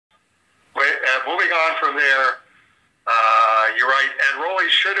moving on from there, you're right. And Rolly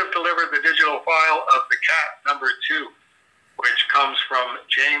should have delivered the digital file of The Cat #2, which comes from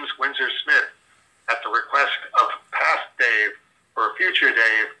James Windsor-Smith at the request of past Dave for future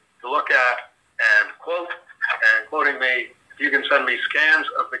Dave to look at and quote, and quoting me, if you can send me scans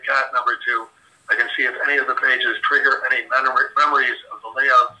of The Cat #2, I can see if any of the pages trigger any memories of the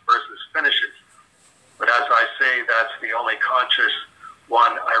layouts versus finishes. But as I say, that's the only conscious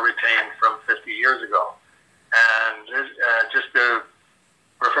one I retained from 50 years ago. And just to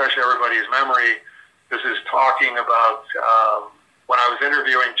refresh everybody's memory, this is talking about when I was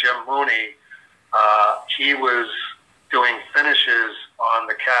interviewing Jim Mooney, he was doing finishes on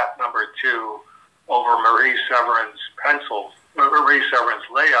The Cat #2 over Marie Severin's pencils, Marie Severin's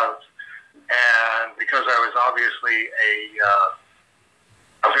layouts. And because I was obviously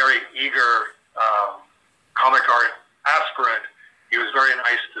a very eager comic art aspirant, he was very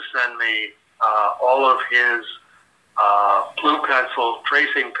nice to send me all of his blue pencil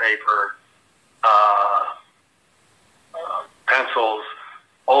tracing paper pencils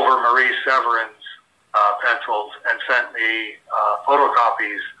over Marie Severin's pencils, and sent me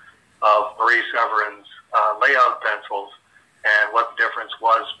photocopies of Marie Severin's layout pencils and what the difference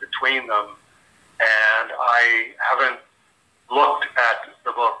was between them. And I haven't looked at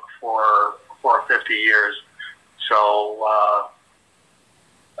the book for 50 years. So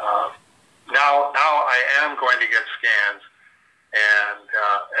now I am going to get scans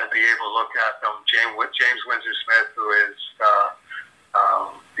and be able to look at them. James Windsor-Smith, who is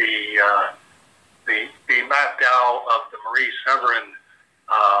the Matt Dow of the Marie Severin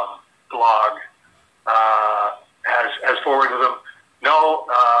blog, has forwarded them. No,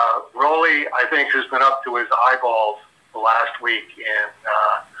 Rolly, I think, has been up to his eyeballs the last week in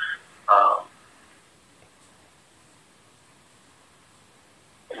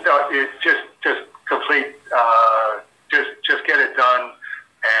just complete, just get it done,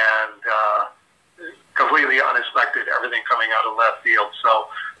 and completely unexpected, everything coming out of left field. So,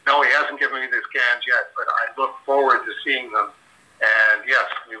 no, he hasn't given me the scans yet, but I look forward to seeing them. And yes,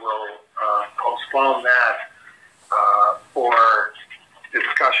 we will postpone that for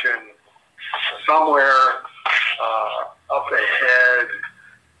discussion somewhere up ahead.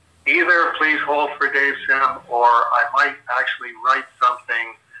 Either please hold for Dave Sim, or I might actually write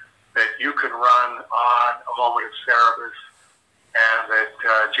something that you can run on A Moment of Cerebus, and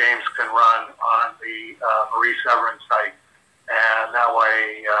that James can run on the Marie Severin site. And that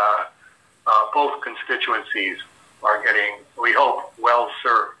way, both constituencies are getting, we hope, well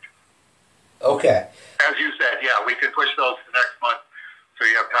served. Okay. As you said, yeah, we can push those to next month so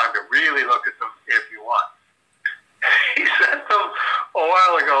you have time to really look at them if you want. He sent them a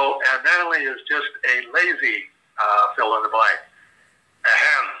while ago, and Manly is just a lazy fill in the blank.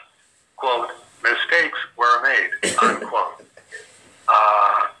 Ahem. Quote, mistakes were made, unquote.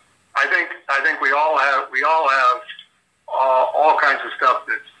 I think we all have all kinds of stuff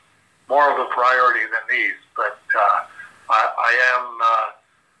that's more of a priority than these, but I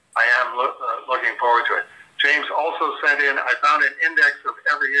am looking forward to it. James also sent in, I found an index of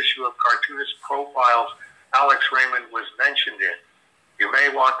every issue of Cartoonist Profiles Alex Raymond was mentioned in. You may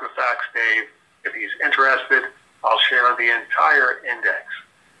want the facts, Dave. If he's interested, I'll share the entire index.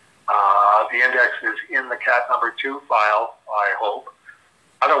 The index is in the Cat #2 file, I hope.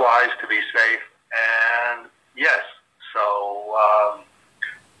 Otherwise, to be safe, and yes, so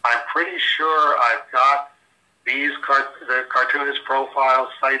I'm pretty sure I've got the Cartoonist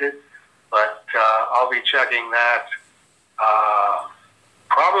Profiles cited, but I'll be checking that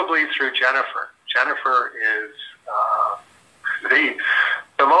probably through Jennifer. Jennifer is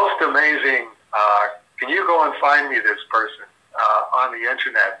the most amazing. Can you go and find me this person on the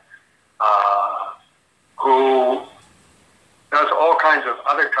internet who does all kinds of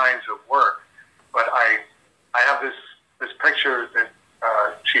other kinds of work? But I have this picture that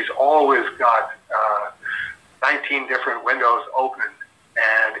she's always got 19 different windows open,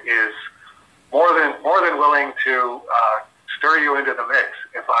 and is more than willing to stir you into the mix.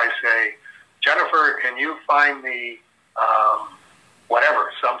 If I say, Jennifer, can you find me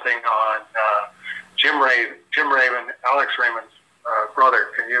something on Jim Raven, Alex Raymond's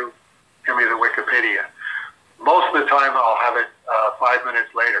brother? Can you give me the Wikipedia? Most of the time, I'll have it 5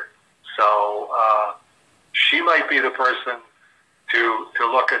 minutes later. So she might be the person to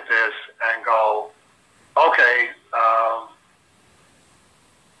look at this and go, okay,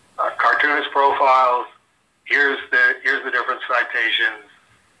 Cartoonist Profiles. Here's the different citations.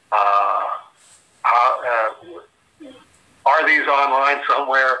 Are these online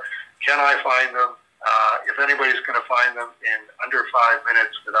somewhere? Can I find them? If anybody's going to find them in under 5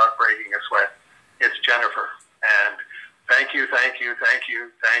 minutes without breaking a sweat, it's Jennifer. And thank you,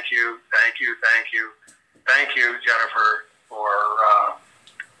 Jennifer, for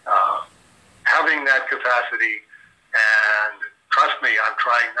having that capacity. And trust me, I'm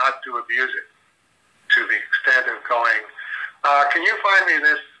trying not to abuse it to the extent of going, can you find me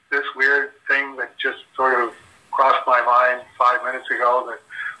this weird thing that just sort of crossed my mind 5 minutes ago that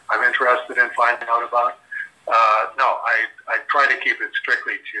I'm interested in finding out about? No, I try to keep it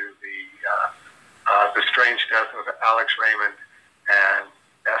strictly to the strange death of Alex Raymond and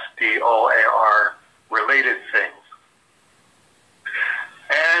SDOAR related things.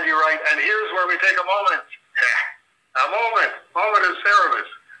 And you're right. And here's where we take a moment of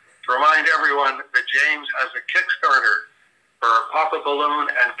service to remind everyone that James has a Kickstarter for Papa Balloon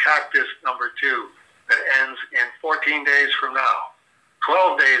and Cactus #2 that ends in 14 days from now,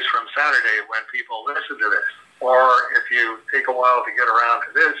 12 days from Saturday when people listen to this. Or if you take a while to get around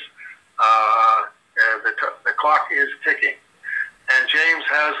to this, the clock is ticking. And James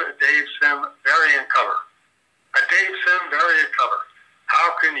has a Dave Sim variant cover. A Dave Sim variant cover.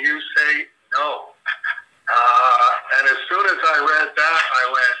 How can you say no? And as soon as I read that, I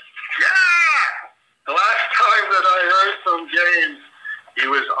went, yeah! The last time that I heard from James, he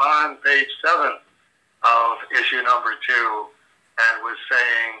was on page 7 of issue #2 and was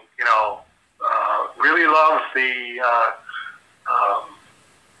saying, really love the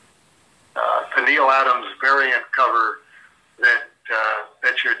Neil Adams variant cover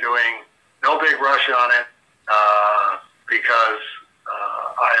that you're doing. No big rush on it because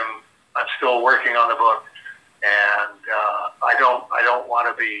I'm still working on the book, and I don't want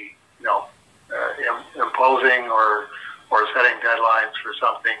to be imposing or setting deadlines for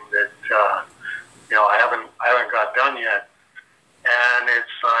something that I haven't got done yet. And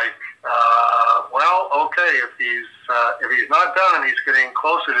it's like, well, okay, if he's not done, he's getting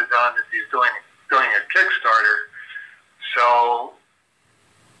closer to done if he's doing a Kickstarter. So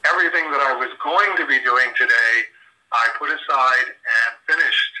everything that I was going to be doing today, I put aside and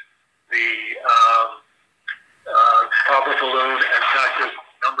finished the Papa Balloon and Cactus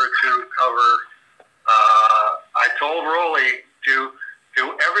 #2 cover. I told Rolly to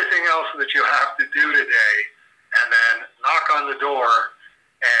do everything else that you have to do today, and then knock on the door,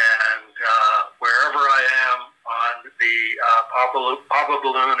 and wherever I am on the Papa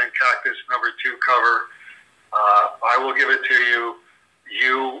Balloon and Cactus #2 cover, I will give it to you.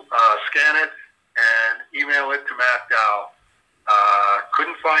 You scan it and email it to Matt Dow.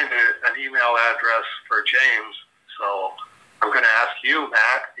 Couldn't find an email address for James, so I'm going to ask you,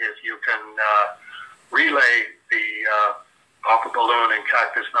 Matt, if you can relay the Papa Balloon and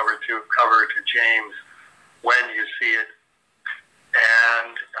Cactus #2 cover to James when you see it.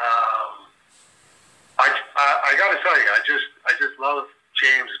 And I got to tell you, I just love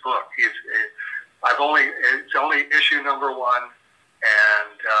James' book. It's only issue #1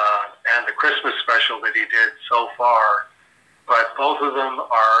 and the Christmas special that he did so far, but both of them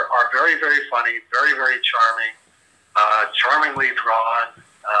are very, very funny, very, very charming, charmingly drawn,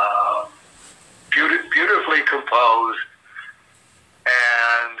 beautifully composed,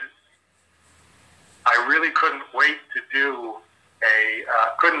 and I really couldn't wait to do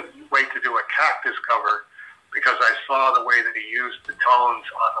a cactus cover because I saw the way that he used the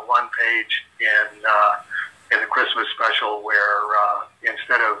tones on the one page in the Christmas special, where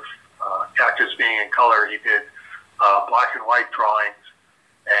instead of cactus being in color, he did black and white drawings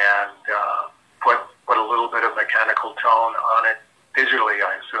and put a little bit of mechanical tone on it digitally,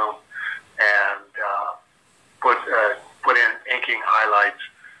 I assume, and put in inking highlights.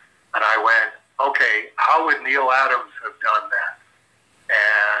 And I went, okay, how would Neil Adams have done that?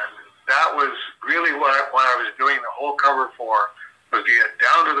 And that was really what I was doing the whole cover for, was to get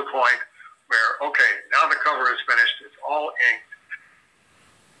down to the point where, okay, now the cover is finished, it's all inked.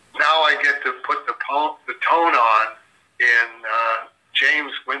 Now I get to put the tone on in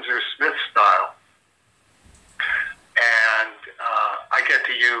James Windsor-Smith style. And I get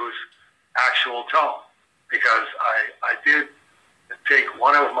to use actual tone, because I did take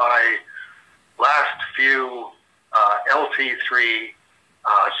one of my last few LT3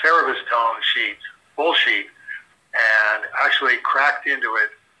 Cerebus tone sheets, full sheet, and actually cracked into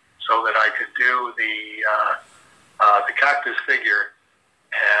it so that I could do the cactus figure,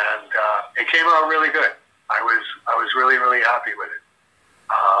 and it came out really good. I was really, really happy with it.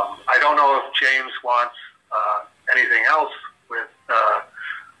 I don't know if James wants anything else with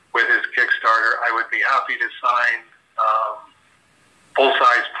his Kickstarter. I would be happy to sign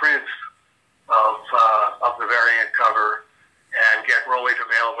full-size prints of the variant cover and get Rolly to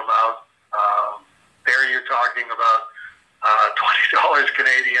mail them out. There you're talking about $20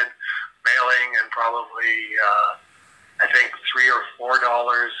 Canadian mailing and probably I think $3 or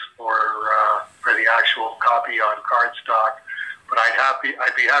 $4 for the actual copy on cardstock. But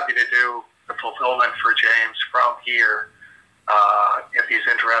I'd be happy to do the fulfillment for James from here if he's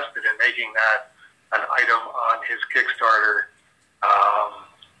interested in making that an item on his Kickstarter.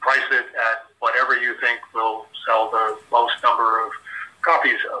 Price it at whatever you think will sell the most number of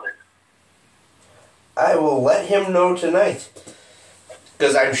copies of it. I will let him know tonight.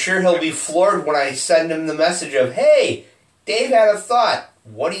 Because I'm sure he'll be floored when I send him the message of, hey, Dave had a thought.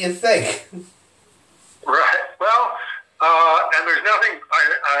 What do you think? Right. Well, and there's nothing,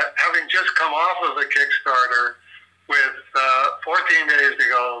 having just come off of the Kickstarter with 14 days to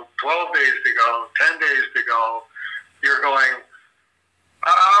go, 12 days to go, 10 days to go, you're going,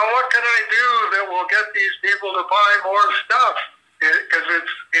 what can I do that will get these people to buy more stuff? Because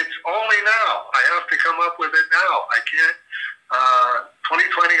it's only now. I have to come up with it now. I can't. 2020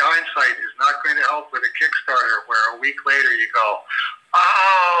 hindsight is not going to help with a Kickstarter where a week later you go,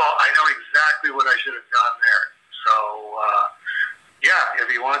 oh, I know exactly what I should have done there. So, yeah, if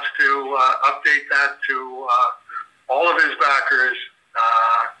he wants to update that to all of his backers,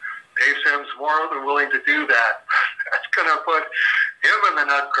 Dave Sims more than willing to do that. That's going to put him in the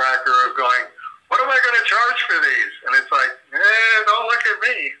nutcracker of going, what am I going to charge for these? And it's like, don't look at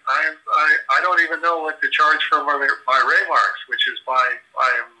me. I don't even know what to charge for my Raymarks, which is why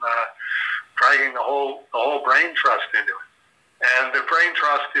I'm dragging the whole brain trust into it. And the brain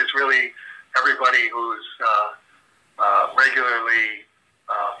trust is really everybody who's regularly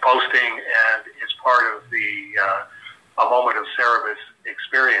posting and is part of the A Moment of Cerebus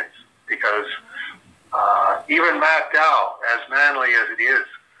experience, because even Matt Dow, as manly as it is,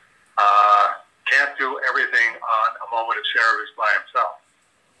 can't do everything on A Moment of Cerebus by himself.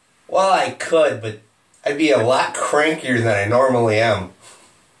 Well, I could, but I'd be a lot crankier than I normally am.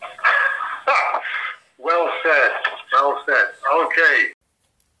 Well said. Well said. Okay.